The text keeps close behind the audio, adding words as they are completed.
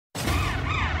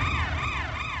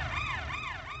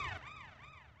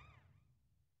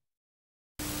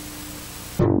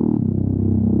Oh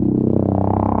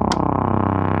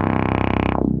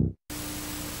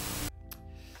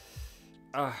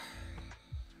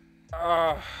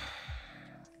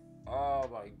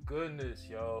my goodness,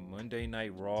 yo. Monday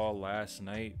Night Raw last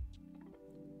night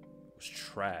was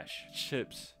trash.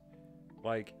 Chips.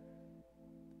 Like,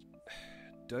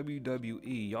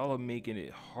 WWE, y'all are making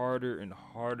it harder and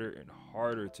harder and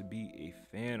harder to be a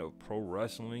fan of pro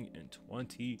wrestling in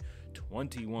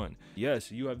 2021.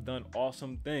 Yes, you have done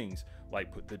awesome things,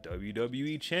 like put the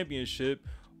WWE Championship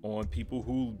on people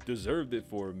who deserved it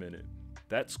for a minute.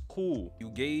 That's cool. You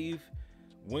gave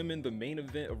women the main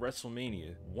event of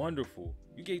WrestleMania. Wonderful.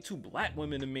 You gave 2 black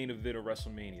women the main event of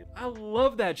WrestleMania. I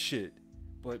love that shit.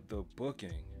 But the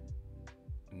booking,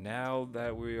 now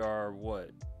that we are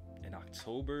in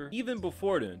October, even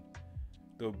before then,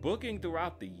 the booking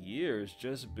throughout the year has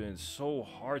just been so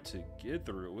hard to get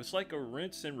through. It's like a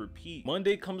rinse and repeat.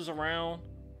 Monday comes around,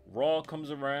 Raw comes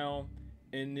around,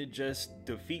 and it just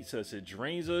defeats us. It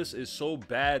drains us. It's so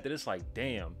bad that it's like,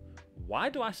 damn, why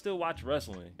do I still watch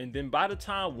wrestling? And then by the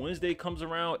time Wednesday comes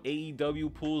around,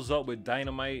 AEW pulls up with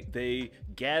Dynamite. They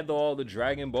gather all the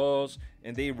Dragon Balls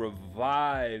and they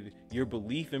revive your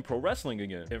belief in pro wrestling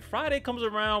again. And Friday comes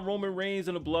around, Roman Reigns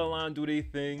and the Bloodline do their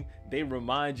thing. They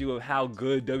remind you of how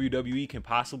good WWE can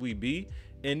possibly be.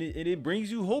 And it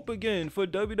brings you hope again for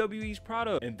WWE's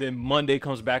product. And then Monday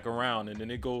comes back around and then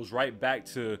it goes right back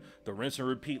to the rinse and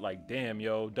repeat, like, damn,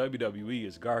 yo, WWE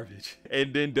is garbage.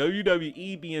 And then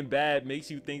WWE being bad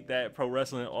makes you think that pro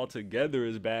wrestling altogether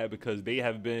is bad because they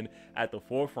have been at the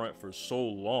forefront for so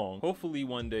long. Hopefully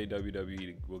one day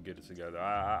WWE will get it together.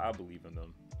 I believe in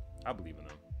them. I believe in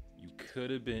them. You could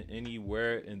have been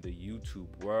anywhere in the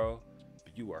YouTube world,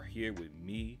 but you are here with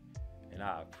me. And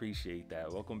I appreciate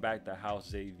that. Welcome back to House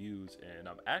Zay Views. And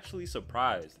I'm actually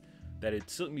surprised that it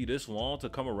took me this long to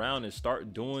come around and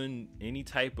start doing any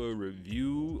type of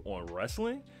review on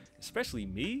wrestling, especially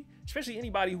me, especially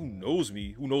anybody who knows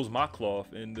me, who knows my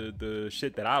cloth and the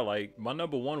shit that I like. My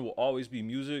number 1 will always be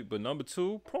music, but number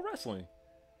 2, pro wrestling.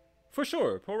 For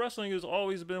sure. Pro wrestling has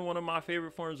always been one of my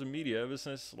favorite forms of media ever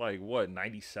since, like,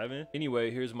 97?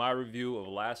 Anyway, here's my review of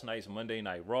last night's Monday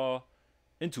Night Raw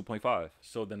in 2.5.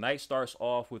 So the night starts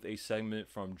off with a segment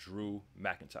from Drew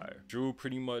McIntyre. Drew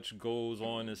pretty much goes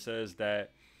on and says that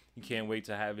he can't wait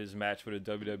to have his match for the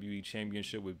WWE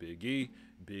Championship with Big E.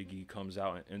 Big E comes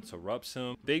out and interrupts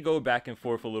him. They go back and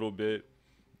forth a little bit.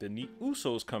 Then the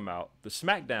Usos come out, the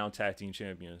SmackDown Tag Team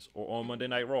Champions, or on Monday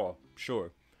Night Raw,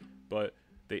 sure. But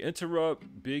they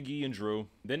interrupt Big E and Drew.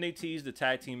 Then they tease the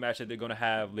tag team match that they're gonna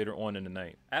have later on in the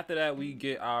night. After that, we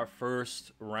get our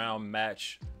first round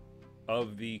match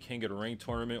of the King of the Ring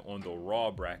tournament on the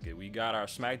Raw bracket. We got our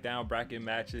SmackDown bracket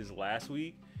matches last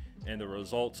week, and the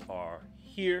results are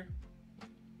here.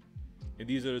 And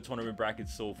these are the tournament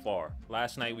brackets so far.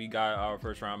 Last night we got our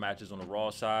first round matches on the Raw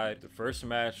side. The first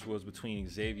match was between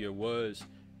Xavier Woods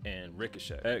and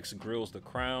Ricochet. X grills the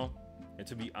Crown, and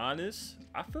to be honest,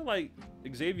 I feel like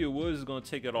Xavier Woods is going to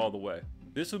take it all the way.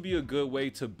 This would be a good way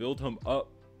to build him up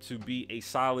to be a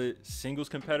solid singles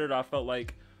competitor. I felt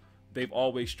like they've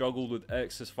always struggled with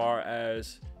X as far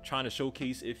as trying to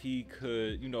showcase if he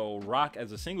could, you know, rock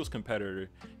as a singles competitor.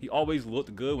 He always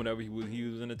looked good whenever he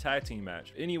was in a tag team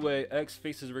match. Anyway, X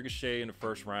faces Ricochet in the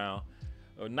first round.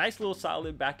 A nice little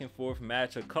solid back and forth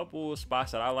match. A couple of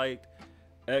spots that I liked.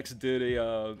 X did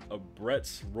a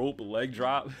Brett's rope leg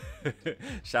drop.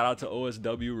 Shout out to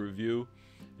OSW Review.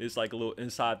 It's like a little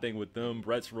inside thing with them.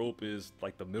 Brett's rope is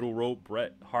like the middle rope.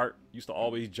 Bret Hart used to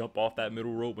always jump off that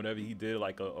middle rope whenever he did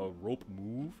like a rope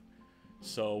move.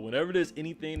 So whenever there's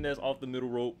anything that's off the middle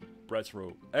rope, Brett's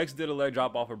rope. X did a leg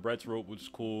drop off of Brett's rope, which is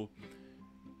cool.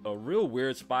 A real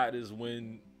weird spot is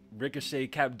when Ricochet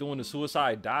kept doing the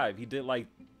suicide dive. He did like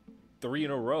 3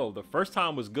 in a row. The first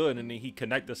time was good, and then he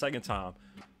connected the second time.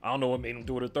 I don't know what made him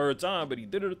do it a third time, but he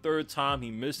did it a third time.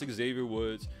 He missed Xavier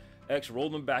Woods. X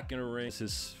rolled him back in the ring. It's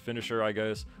his finisher, I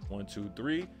guess. 1, 2,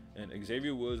 3. And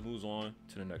Xavier Woods moves on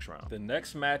to the next round. The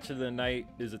next match of the night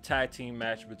is a tag team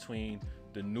match between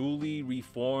the newly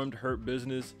reformed Hurt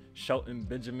Business, Shelton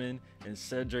Benjamin and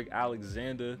Cedric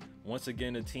Alexander. Once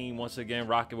again, the team, once again,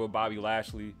 rocking with Bobby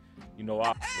Lashley. You know I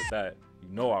rock with that. You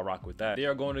know I rock with that. They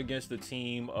are going against the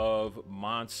team of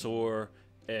Mansoor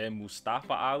and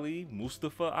Mustafa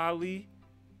Ali.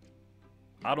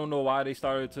 I don't know why they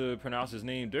started to pronounce his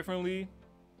name differently.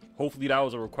 Hopefully that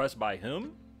was a request by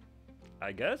him,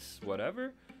 I guess,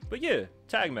 whatever. But yeah,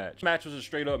 tag match. Match was a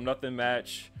straight up nothing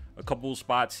match. A couple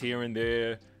spots here and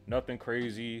there, nothing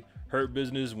crazy. Hurt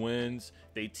Business wins.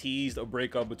 They teased a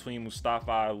breakup between Mustafa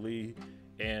Ali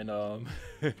and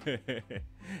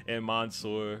and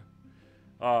Mansoor.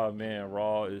 Oh man,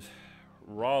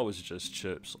 Raw was just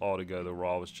chips altogether.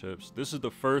 Raw was chips. This is the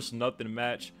first nothing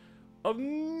match of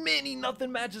many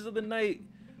nothing matches of the night.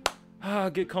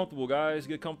 Get comfortable, guys.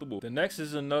 Get comfortable. The next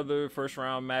is another first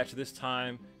round match, this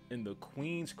time in the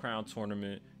Queen's Crown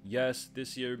tournament. Yes,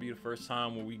 this year will be the first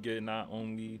time where we get not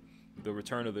only the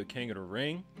return of the King of the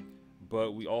Ring,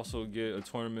 but we also get a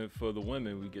tournament for the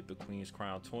women. We get the Queen's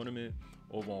Crown tournament.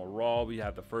 Over on Raw, we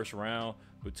have the first round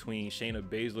between Shayna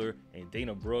Baszler and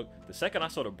Dana Brooke. The second I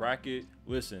saw the bracket,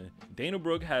 listen, Dana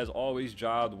Brooke has always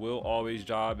jobbed, will always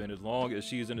job, and as long as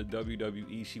she's in the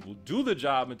WWE, she will do the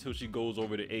job until she goes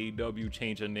over to AEW,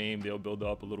 change her name, they'll build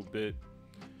up a little bit.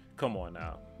 Come on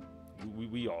now.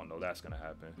 We all know that's gonna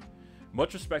happen.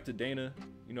 Much respect to Dana,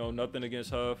 you know, nothing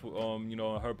against her for, you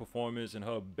know, her performance and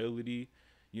her ability.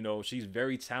 You know, she's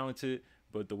very talented,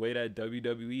 but the way that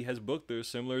WWE has booked her,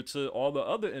 similar to all the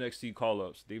other NXT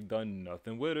call-ups, they've done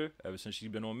nothing with her ever since she's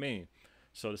been on main.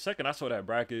 So the second I saw that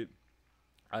bracket,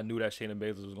 I knew that Shayna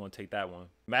Baszler was going to take that one.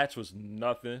 Match was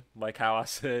nothing. Like how I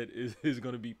said, is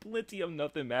going to be plenty of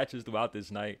nothing matches throughout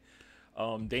this night.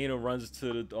 Dana runs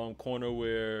to the corner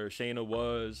where Shayna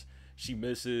was. She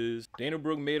misses. Dana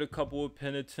Brooke made a couple of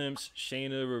pin attempts.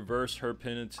 Shayna reversed her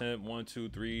pin attempt. 1, 2,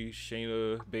 3.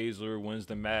 Shayna Baszler wins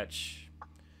the match.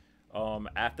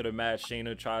 After the match,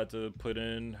 Shayna tried to put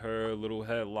in her little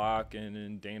headlock, and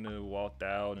then Dana walked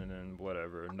out, and then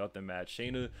whatever, nothing match.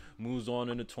 Shayna moves on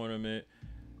in the tournament.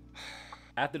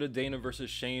 After the Dana versus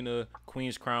Shayna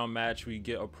Queen's Crown match, we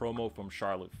get a promo from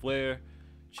Charlotte Flair.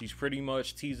 She's pretty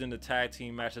much teasing the tag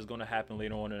team match that's going to happen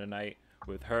later on in the night,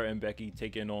 with her and Becky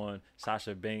taking on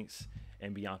Sasha Banks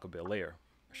and Bianca Belair.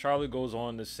 Charlotte goes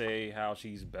on to say how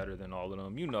she's better than all of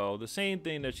them. You know, the same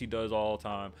thing that she does all the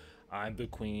time. I'm the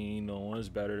queen, no one's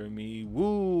better than me.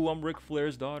 Woo, I'm Ric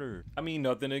Flair's daughter. I mean,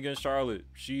 nothing against Charlotte.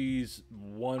 She's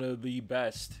one of the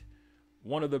best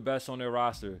on their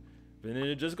roster. But then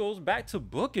it just goes back to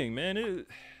booking, man.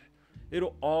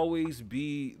 It'll always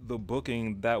be the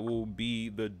booking that will be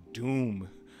the doom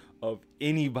of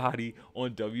anybody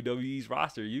on WWE's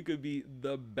roster. You could be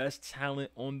the best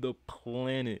talent on the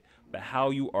planet, but how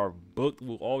you are booked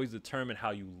will always determine how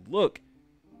you look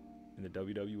in the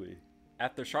WWE.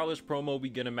 After Charlotte's promo, we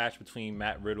get a match between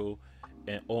Matt Riddle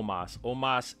and Omos.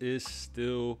 Omos is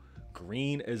still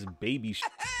green as baby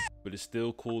shit, but it's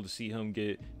still cool to see him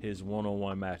get his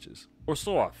one-on-one matches. Or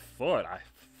so I thought. I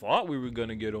thought we were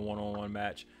gonna get a one-on-one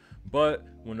match, but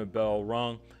when the bell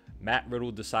rung, Matt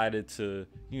Riddle decided to,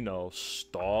 you know,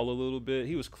 stall a little bit.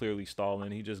 He was clearly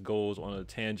stalling. He just goes on a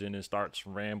tangent and starts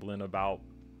rambling about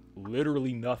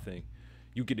literally nothing.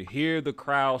 You could hear the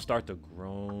crowd start to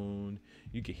groan.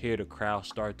 You could hear the crowd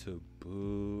start to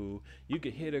boo. You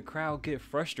could hear the crowd get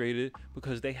frustrated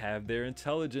because they have their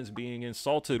intelligence being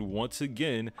insulted once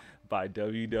again by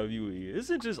WWE.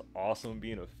 Isn't it just awesome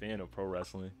being a fan of pro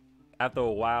wrestling? After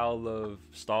a while of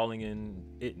stalling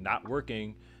and it not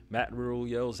working, Matt Riddle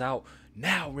yells out,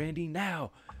 "Now, Randy,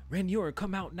 now! Randy Orton,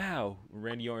 come out now!"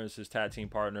 Randy Orton is his tag team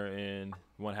partner and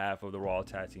one half of the Raw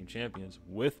Tag Team Champions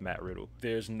with Matt Riddle.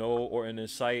 There's no Orton in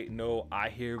sight, no I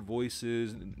hear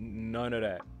voices, none of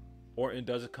that. Orton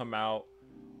doesn't come out.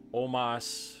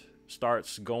 Omos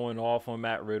starts going off on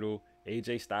Matt Riddle.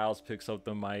 AJ Styles picks up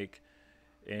the mic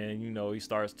and, you know, he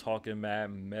starts talking mad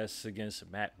mess against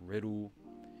Matt Riddle.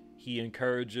 He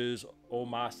encourages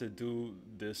Omos to do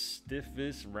the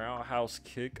stiffest roundhouse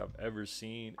kick I've ever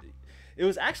seen. It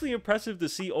was actually impressive to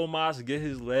see Omos get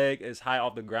his leg as high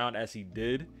off the ground as he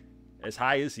did. As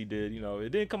high as he did, you know. It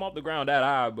didn't come off the ground that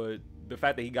high, but the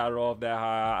fact that he got it off that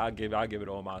high, I'll give it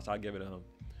to Omos. I'll give it to him.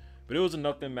 But it was a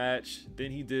nothing match.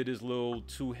 Then he did his little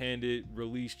two-handed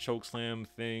release chokeslam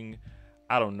thing.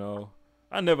 I don't know.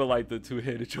 I never liked the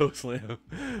two-handed chokeslam.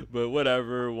 But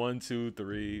whatever. 1, 2,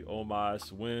 3.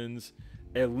 Omos wins.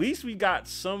 At least we got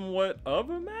somewhat of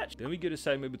a match. Then we get a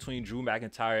segment between Drew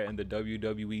McIntyre and the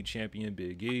WWE champion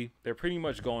Big E. They're pretty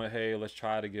much going, hey, let's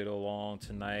try to get along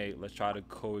tonight. Let's try to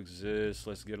coexist.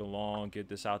 Let's get along, get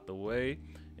this out the way.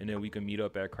 And then we can meet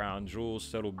up at Crown Jewel,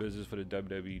 settle business for the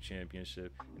WWE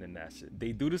championship. And then that's it.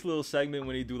 They do this little segment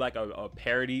when they do like a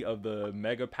parody of the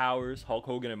Mega Powers, Hulk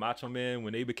Hogan and Macho Man,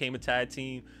 when they became a tag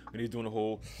team. When they was doing the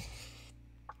whole...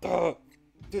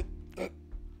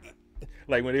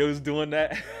 like when they was doing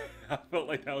that, I felt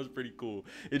like that was pretty cool.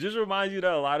 It just reminds you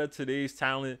that a lot of today's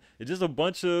talent, it's just a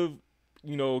bunch of,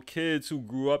 you know, kids who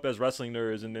grew up as wrestling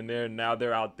nerds, and then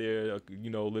they're out there, you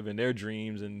know, living their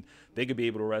dreams, and they could be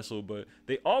able to wrestle, but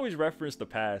they always reference the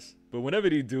past. But whenever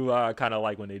they do, I kind of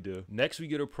like when they do. Next, we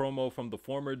get a promo from the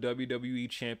former WWE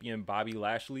champion Bobby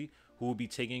Lashley, who will be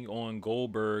taking on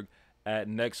Goldberg at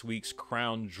next week's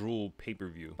Crown Jewel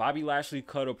pay-per-view. Bobby Lashley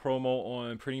cut a promo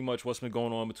on pretty much what's been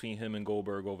going on between him and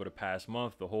Goldberg over the past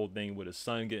month. The whole thing with his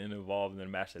son getting involved in the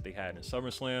match that they had in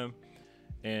SummerSlam.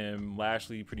 And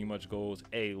Lashley pretty much goes,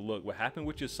 hey, look, what happened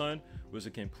with your son was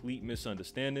a complete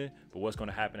misunderstanding, but what's going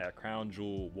to happen at Crown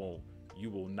Jewel won't. You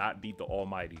will not beat the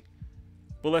Almighty.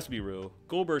 But let's be real,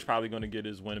 Goldberg's probably going to get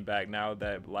his win back now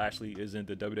that Lashley isn't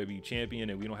the WWE champion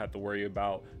and we don't have to worry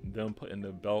about them putting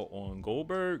the belt on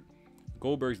Goldberg.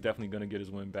 Goldberg's definitely going to get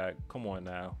his win back. Come on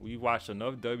now. We've watched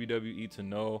enough WWE to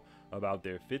know about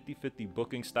their 50-50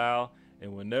 booking style,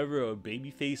 and whenever a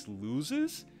babyface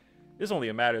loses, it's only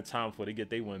a matter of time before they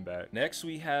get their win back. Next,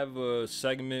 we have a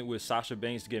segment with Sasha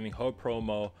Banks giving her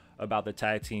promo about the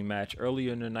tag team match.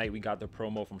 Earlier in the night, we got the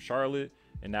promo from Charlotte,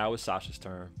 and now it's Sasha's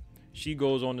turn. She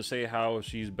goes on to say how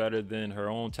she's better than her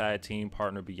own tag team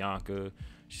partner, Bianca.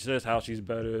 She says how she's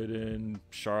better than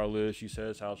Charlotte. She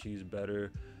says how she's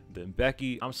better than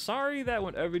Becky. I'm sorry that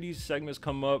whenever these segments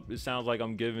come up, it sounds like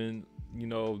I'm giving, you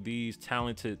know, these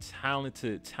talented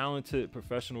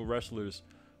professional wrestlers,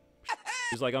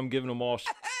 it's like I'm giving them all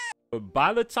shit. But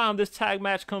by the time this tag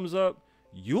match comes up,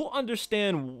 you'll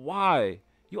understand why.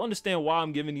 You'll understand why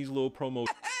I'm giving these little promos.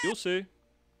 You'll see.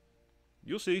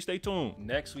 You'll see. Stay tuned.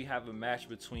 Next, we have a match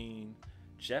between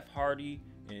Jeff Hardy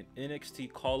and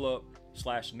NXT call-up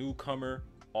 / newcomer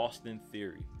Austin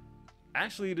Theory.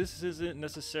 Actually, this isn't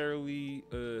necessarily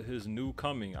his new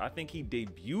coming. I think he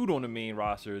debuted on the main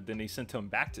roster, then they sent him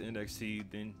back to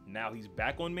NXT, then now he's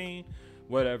back on main.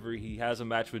 Whatever, he has a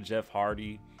match with Jeff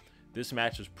Hardy. This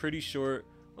match is pretty short,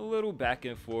 a little back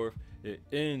and forth. It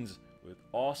ends with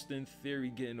Austin Theory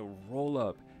getting a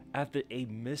roll-up after a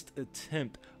missed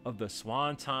attempt of the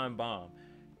Swanton Bomb.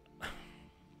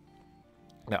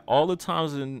 Now, all the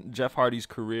times in Jeff Hardy's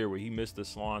career where he missed the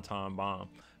Swanton Bomb,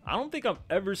 I don't think I've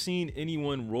ever seen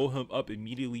anyone roll him up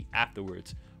immediately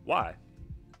afterwards. Why?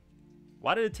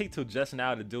 Why did it take till just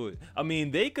now to do it? I mean,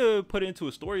 they could put it into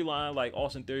a storyline like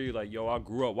Austin Theory, like, yo, I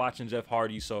grew up watching Jeff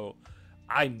Hardy, so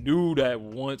I knew that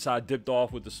once I dipped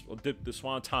the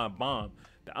Swanton Bomb,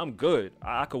 that I'm good.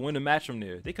 I could win a match from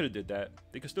there. They could have did that.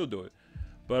 They could still do it.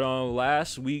 But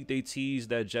last week they teased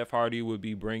that Jeff Hardy would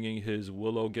be bringing his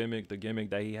Willow gimmick, the gimmick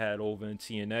that he had over in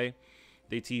TNA.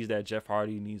 They teased that Jeff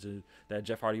Hardy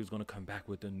was going to come back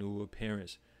with a new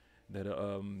appearance, that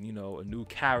you know, a new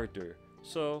character.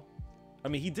 So, I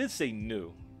mean, he did say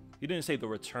new. He didn't say the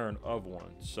return of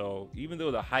one. So even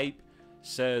though the hype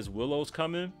says Willow's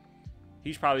coming,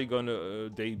 he's probably going to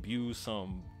debut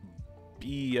some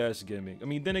BS gimmick. I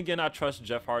mean, then again, I trust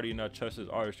Jeff Hardy and I trust his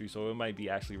artistry, so it might be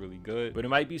actually really good. But it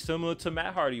might be similar to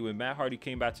Matt Hardy when Matt Hardy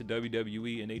came back to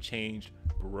WWE and they changed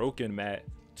Broken Matt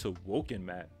to Woken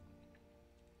Matt.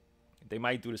 They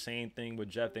might do the same thing with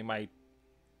Jeff. They might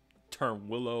turn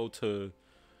Willow to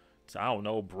I don't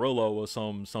know, Brillo or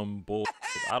some bull.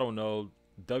 I don't know.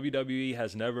 WWE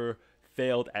has never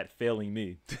failed at failing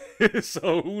me.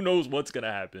 So who knows what's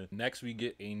gonna happen. Next, we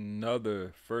get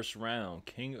another first round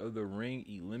King of the Ring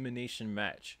elimination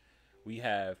match. We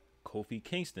have Kofi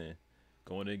Kingston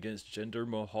going against Jinder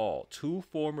Mahal, two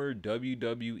former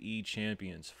WWE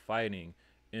champions fighting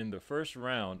in the first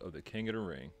round of the King of the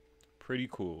Ring. Pretty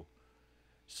cool.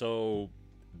 So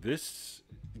this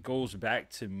goes back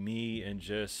to me and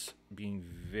just being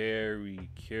very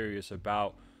curious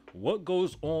about what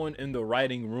goes on in the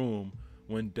writing room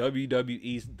when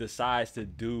WWE decides to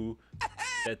do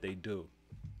that they do.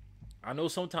 I know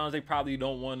sometimes they probably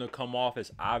don't want to come off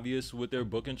as obvious with their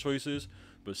booking choices,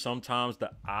 but sometimes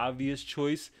the obvious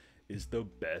choice is the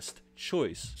best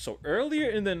choice. So earlier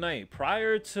in the night,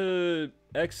 prior to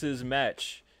X's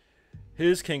match,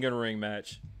 his King of the Ring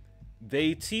match,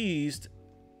 they teased,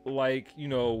 like, you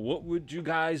know, what would you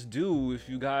guys do if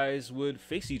you guys would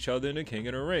face each other in the King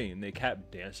of the Ring? And they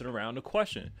kept dancing around the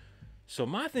question. So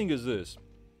my thing is this: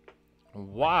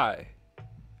 why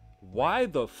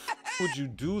the would you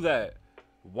do that?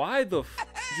 Why the would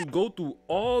you go through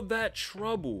all that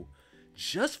trouble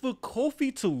just for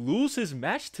Kofi to lose his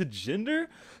match to Jinder?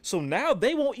 So now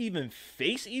they won't even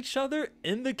face each other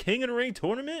in the King of the Ring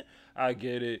tournament? I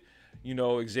get it. You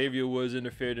know, Xavier Woods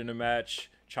interfered in the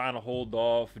match, trying to hold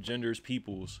off Jinder's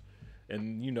peoples.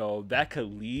 And, you know, that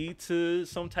could lead to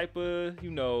some type of,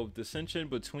 you know, dissension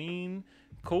between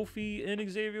Kofi and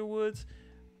Xavier Woods.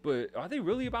 But are they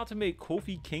really about to make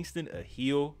Kofi Kingston a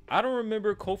heel? I don't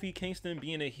remember Kofi Kingston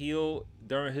being a heel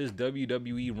during his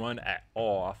WWE run at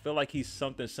all. I feel like he's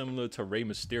something similar to Rey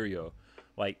Mysterio.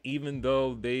 Like, even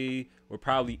though they were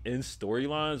probably in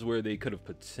storylines where they could have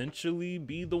potentially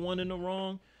be the one in the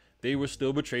wrong, they were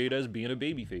still portrayed as being a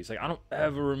babyface. Like, I don't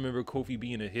ever remember Kofi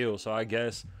being a heel, so I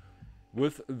guess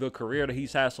with the career that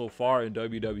he's had so far in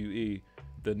WWE,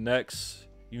 the next,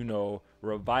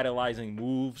 revitalizing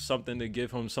move, something to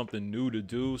give him something new to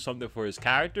do, something for his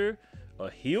character, a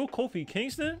heel Kofi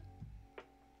Kingston?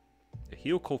 A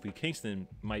heel Kofi Kingston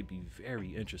might be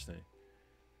very interesting.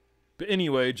 But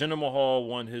anyway, Jinder Mahal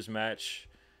won his match,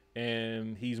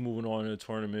 and he's moving on in the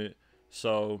tournament.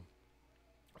 So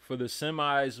for the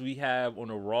semis, we have on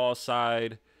the Raw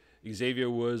side, Xavier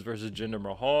Woods versus Jinder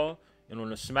Mahal. And on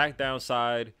the SmackDown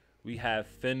side, we have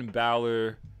Finn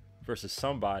Balor versus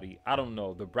somebody. I don't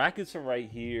know. The brackets are right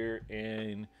here,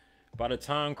 and by the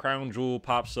time Crown Jewel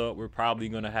pops up, we're probably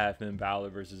going to have Finn Balor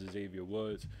versus Xavier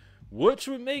Woods, which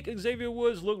would make Xavier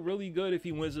Woods look really good if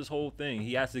he wins this whole thing.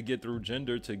 He has to get through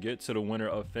Jinder to get to the winner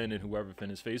of Finn and whoever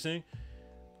Finn is facing.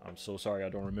 I'm so sorry I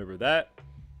don't remember that.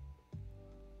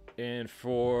 And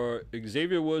for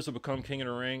Xavier Woods to become King of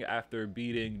the Ring after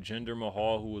beating Jinder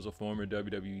Mahal, who was a former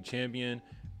WWE champion,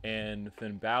 and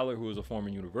Finn Balor, who was a former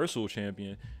Universal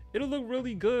champion, it'll look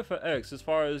really good for X as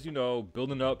far as,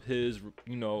 building up his,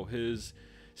 his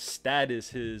status,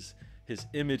 his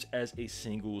image as a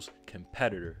singles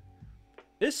competitor.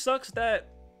 It sucks that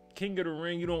King of the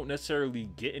Ring, you don't necessarily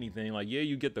get anything. Like, yeah,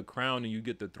 you get the crown and you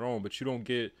get the throne, but you don't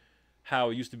get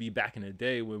how it used to be back in the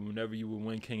day when whenever you would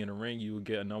win King of the Ring, you would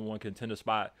get a #1 contender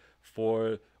spot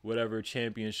for whatever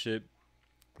championship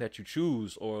that you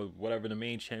choose or whatever the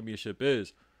main championship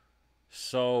is.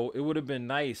 So it would have been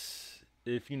nice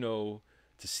if, to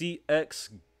see X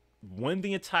win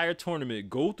the entire tournament,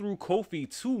 go through Kofi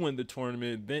to win the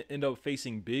tournament, then end up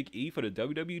facing Big E for the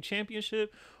WWE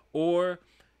championship, or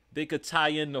they could tie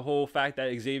in the whole fact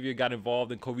that Xavier got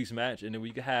involved in Kofi's match, and then we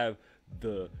could have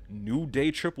the New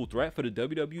Day triple threat for the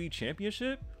WWE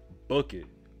championship. Book it.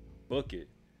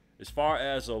 As far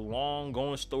as a long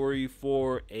going story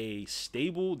for a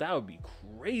stable, that would be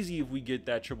crazy if we get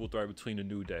that triple threat between the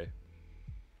New Day.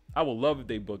 I would love if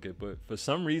they book it, but for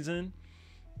some reason,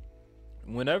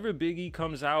 whenever Big E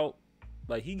comes out,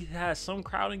 like, he has some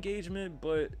crowd engagement,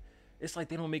 but it's like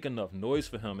they don't make enough noise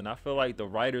for him. And I feel like the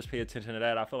writers pay attention to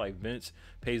that. I feel like Vince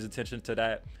pays attention to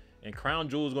that. And Crown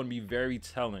Jewel is going to be very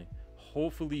telling.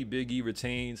 Hopefully Big E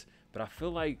retains, but I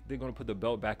feel like they're going to put the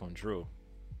belt back on Drew.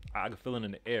 I can feel it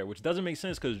in the air, which doesn't make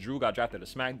sense because Drew got drafted to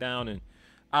SmackDown, and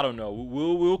I don't know.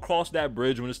 We'll cross that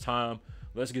bridge when it's time.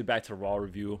 Let's get back to Raw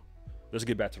review.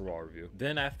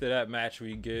 Then after that match,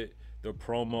 we get the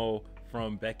promo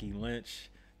from Becky Lynch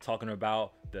talking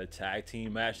about the tag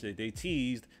team match that they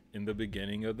teased in the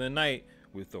beginning of the night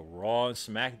with the Raw and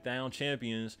SmackDown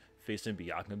champions facing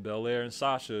Bianca Belair and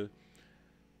Sasha.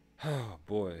 Oh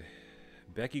boy.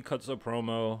 Becky cuts a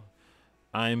promo.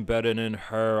 I'm better than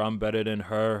her. I'm better than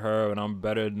her, and I'm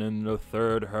better than the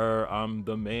third her. I'm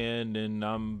the man, and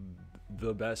I'm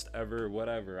the best ever,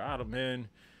 whatever. Man.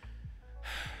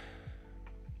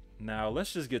 Now,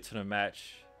 let's just get to the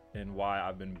match and why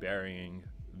I've been burying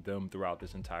them throughout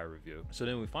this entire review. So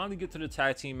then we finally get to the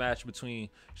tag team match between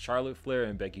Charlotte Flair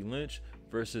and Becky Lynch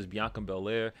versus Bianca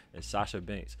Belair and Sasha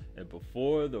Banks. And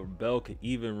before the bell could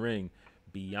even ring,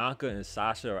 Bianca and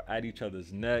Sasha are at each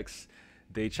other's necks.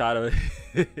 They try to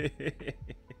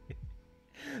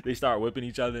they start whipping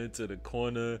each other into the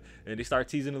corner, and they start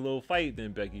teasing a little fight.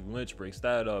 Then Becky Lynch breaks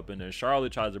that up, and then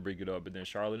Charlotte tries to break it up, and then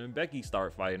Charlotte and Becky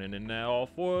start fighting, and then now all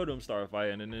four of them start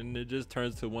fighting, and then it just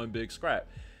turns to one big scrap.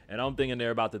 And I'm thinking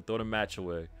they're about to throw the match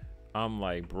away. I'm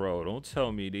like, bro, don't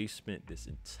tell me they spent this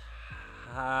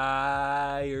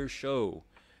entire show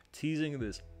teasing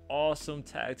this awesome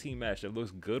tag team match that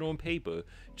looks good on paper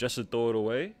just to throw it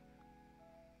away,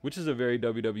 which is a very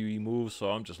WWE move. So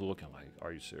I'm just looking like,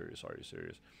 are you serious?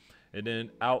 And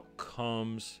then out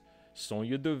comes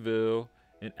Sonya Deville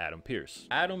and Adam Pearce.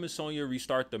 Adam and Sonya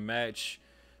restart the match.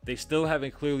 They still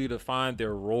haven't clearly defined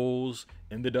their roles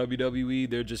in the WWE.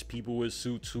 They're just people with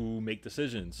suits who make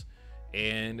decisions,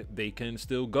 and they can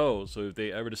still go. So if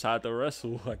they ever decide to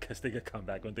wrestle, I guess they could come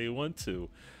back when they want to.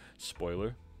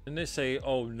 Spoiler. And they say,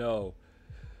 oh no,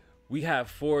 we have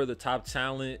 4 of the top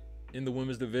talent in the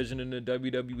women's division in the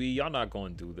WWE. Y'all not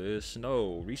going to do this.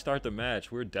 No, restart the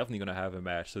match. We're definitely going to have a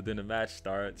match. So then the match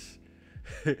starts.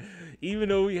 Even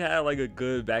though we had like a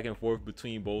good back and forth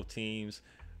between both teams,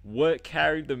 what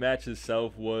carried the match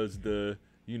itself was the,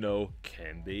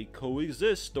 can they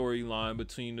coexist storyline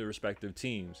between the respective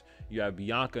teams. You have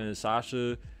Bianca and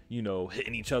Sasha,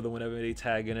 hitting each other whenever they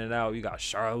tag in and out. You got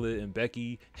Charlotte and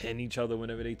Becky hitting each other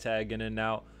whenever they tag in and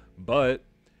out. But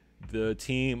the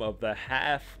team of the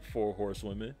half 4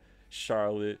 horsewomen,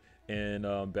 Charlotte and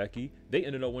Becky, they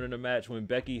ended up winning the match when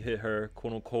Becky hit her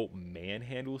quote-unquote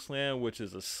manhandle slam, which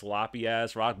is a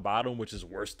sloppy-ass rock bottom, which is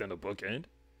worse than a bookend.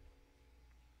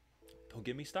 Don't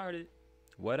get me started.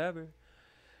 Whatever.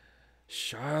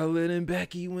 Charlotte and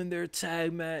Becky win their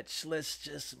tag match. Let's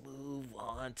just move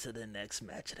on to the next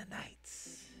match of the night.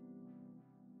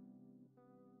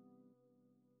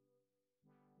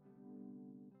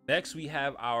 Next, we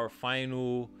have our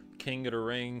final King of the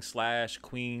Ring /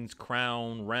 Queen's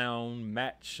Crown round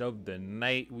match of the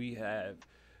night. We have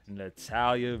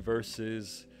Natalya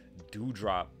versus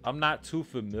Doudrop. I'm not too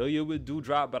familiar with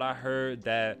Doudrop, but I heard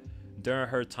that during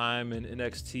her time in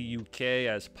NXT UK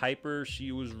as Piper,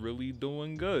 she was really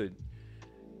doing good.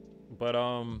 But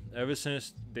ever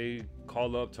since they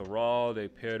called up to Raw, they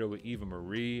paired her with Eva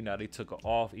Marie. Now they took her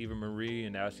off Eva Marie,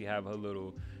 and now she have her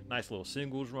nice little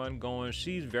singles run going.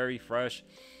 She's very fresh,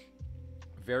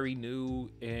 very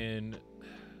new, and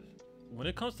when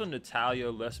it comes to Natalya,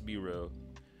 let's be real,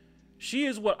 she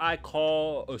is what I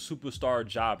call a superstar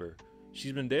jobber.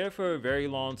 She's been there for a very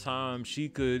long time. She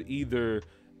could either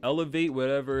elevate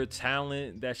whatever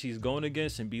talent that she's going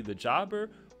against and be the jobber,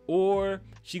 or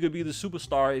she could be the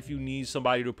superstar if you need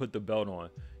somebody to put the belt on.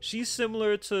 She's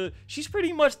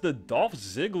pretty much the Dolph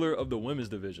Ziggler of the women's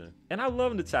division. And I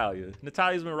love Natalya.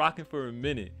 Natalya's been rocking for a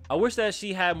minute. I wish that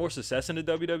she had more success in the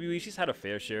WWE. She's had a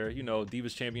fair share, you know,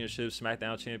 Divas Championships,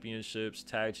 SmackDown Championships,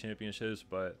 Tag Championships,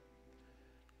 but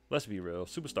let's be real,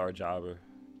 superstar jobber.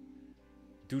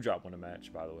 Doudrop won the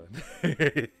match, by the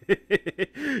way.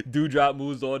 Doudrop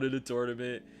moves on to the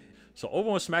tournament. So over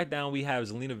on SmackDown, we have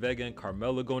Zelina Vega and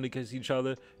Carmella going against each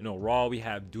other. And on Raw, we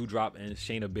have Doudrop and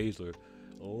Shayna Baszler.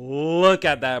 Look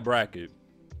at that bracket.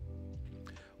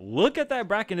 Look at that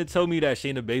bracket and tell me that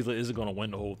Shayna Baszler isn't going to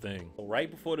win the whole thing.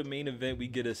 Right before the main event, we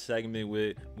get a segment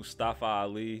with Mustafa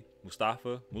Ali.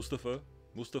 Mustafa,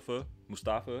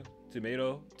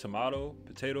 tomato,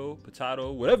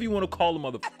 potato, whatever you want to call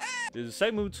them, There's a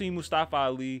segment between Mustafa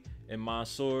Ali and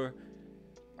Mansoor.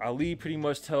 Ali pretty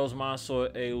much tells Mansoor,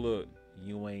 hey, look,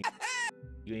 you ain't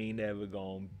never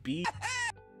gonna beat,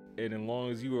 and as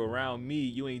long as you were around me,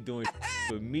 you ain't doing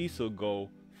with me, so go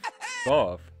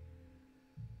off.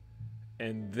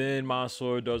 And then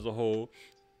Mansoor does the whole,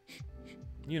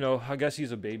 you know, I guess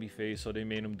he's a baby face, so they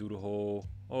made him do the whole,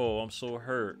 oh, I'm so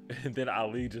hurt. And then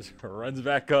Ali just runs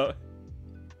back up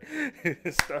and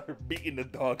starts beating the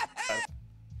dog.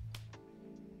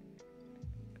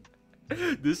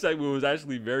 This segment was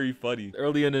actually very funny.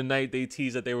 Early in the night, they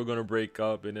teased that they were going to break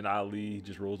up, and then Ali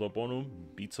just rolls up on him,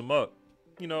 beats him up.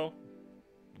 You know,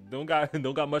 don't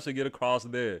got much to get across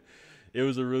there. It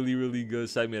was a really, really good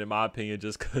segment, in my opinion,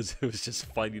 just because it was just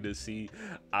funny to see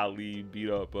Ali beat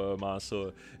up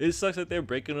Mansoor. It sucks that they're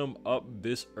breaking them up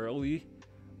this early.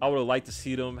 I would have liked to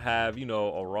see them have, you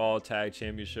know, a Raw Tag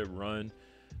Championship run.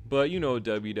 But, you know,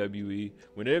 WWE,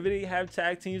 whenever they have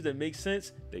tag teams that make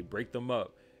sense, they break them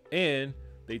up. And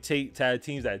they take tag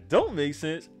teams that don't make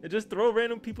sense and just throw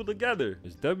random people together.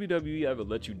 Has WWE ever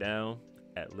let you down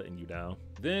at letting you down?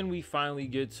 Then we finally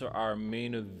get to our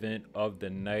main event of the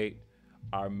night.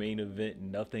 Our main event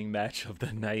nothing match of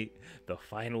the night. The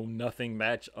final nothing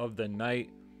match of the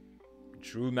night.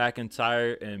 Drew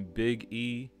McIntyre and Big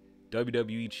E,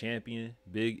 WWE champion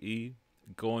Big E,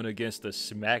 going against the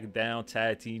SmackDown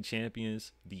Tag Team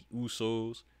Champions, the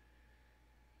Usos.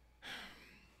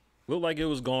 Looked like it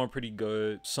was going pretty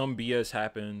good. Some BS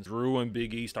happens. Drew and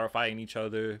Big E start fighting each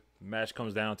other. Match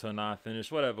comes down to a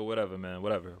non-finish. Whatever, man.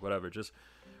 Whatever. Just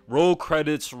roll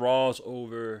credits. Raw's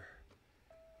over.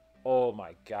 Oh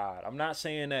my God. I'm not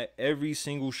saying that every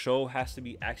single show has to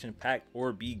be action-packed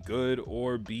or be good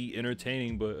or be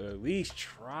entertaining, but at least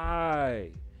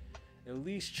try. At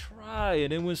least try.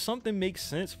 And then when something makes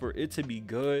sense for it to be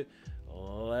good,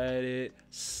 let it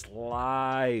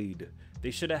slide. They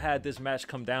should have had this match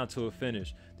come down to a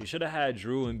finish. They should have had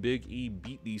Drew and Big E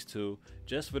beat these two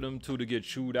just for them two to get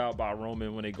chewed out by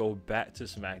Roman when they go back to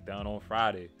SmackDown on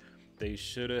Friday. They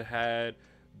should have had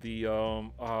the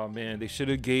they should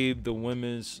have gave the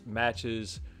women's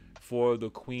matches for the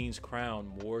Queen's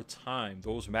Crown more time.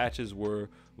 Those matches were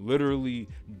literally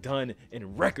done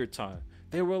in record time.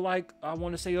 They were like, I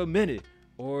want to say a minute,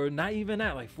 or not even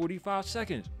that, like 45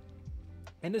 seconds.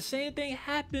 And the same thing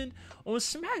happened on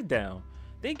SmackDown.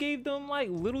 They gave them like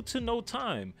little to no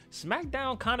time.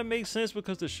 SmackDown kind of makes sense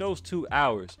because the show's 2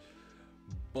 hours.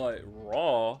 But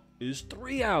Raw is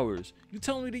 3 hours. You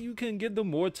telling me that you couldn't give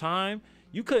them more time?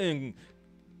 You couldn't,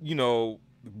 you know,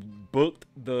 book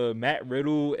the Matt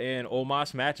Riddle and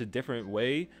Omos match a different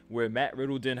way, where Matt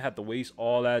Riddle didn't have to waste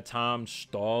all that time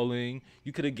stalling.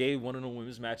 You could have gave one of the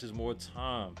women's matches more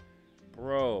time.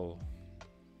 Bro.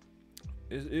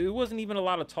 It wasn't even a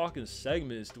lot of talking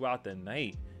segments throughout the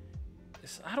night.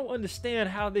 I don't understand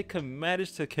how they could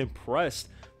manage to compress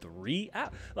 3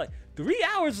 hours. Like, 3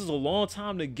 hours is a long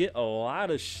time to get a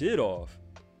lot of shit off.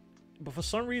 But for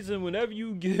some reason, whenever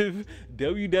you give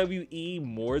WWE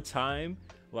more time,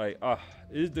 like,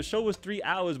 the show was 3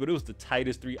 hours, but it was the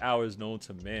tightest 3 hours known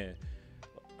to man.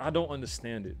 I don't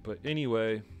understand it. But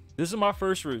anyway, this is my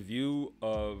first review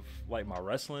of like my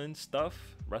wrestling stuff,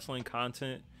 wrestling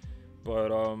content.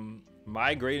 But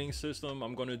my grading system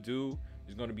I'm gonna do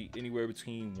is gonna be anywhere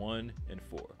between 1 and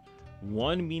 4.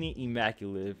 1 meaning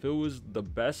immaculate. If it was the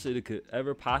best it could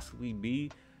ever possibly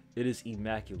be, it is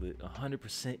immaculate,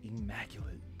 100%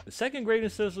 immaculate. The second grading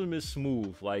system is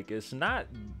smooth. Like, it's not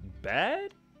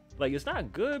bad. Like, it's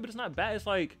not good, but it's not bad. It's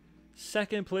like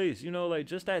second place, you know, like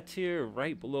just that tier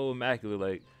right below immaculate.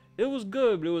 Like, it was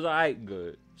good, but it was alright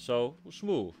good. So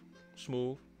smooth.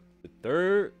 The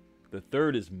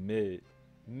third is mid.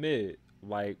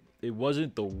 Like, it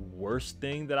wasn't the worst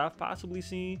thing that I've possibly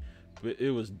seen, but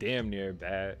it was damn near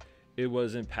bad. It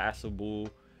wasn't passable.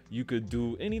 You could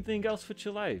do anything else with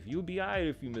your life. You'll be alright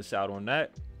if you miss out on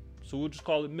that. So we'll just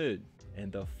call it mid.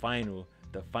 And the final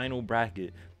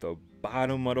bracket, the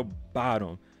bottom of the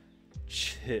bottom,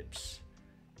 chips.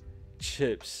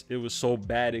 It was so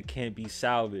bad it can't be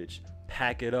salvaged.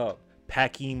 Pack it up,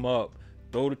 pack him up,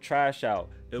 throw the trash out.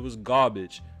 It was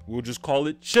garbage. We'll just call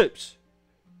it chips.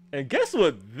 And guess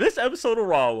what this episode of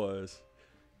Raw was?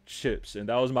 Chips. And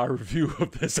that was my review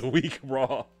of this week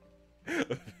Raw.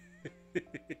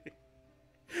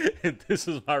 And this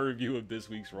is my review of this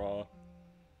week's Raw.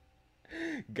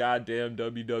 Goddamn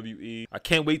WWE. I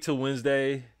can't wait till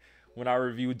Wednesday when I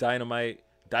review Dynamite.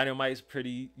 Dynamite's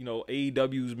pretty, you know,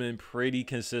 AEW's been pretty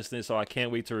consistent, so I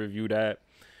can't wait to review that.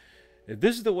 If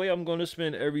this is the way I'm going to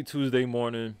spend every Tuesday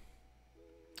morning,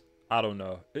 I don't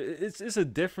know. It's a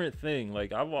different thing.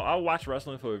 Like, I watched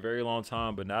wrestling for a very long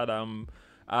time, but now that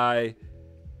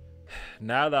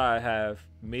I have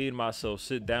made myself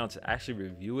sit down to actually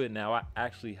review it, now I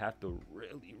actually have to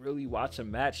really watch a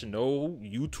match. No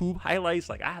YouTube highlights.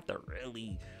 Like, I have to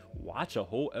really watch a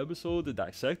whole episode to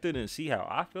dissect it and see how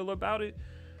I feel about it.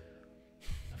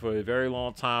 For a very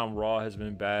long time, Raw has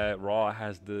been bad. Raw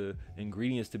has the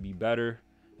ingredients to be better,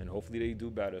 and hopefully they do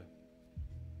better.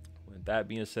 With that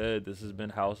being said, this has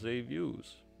been House A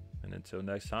Views, and until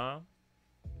next time,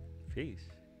 peace.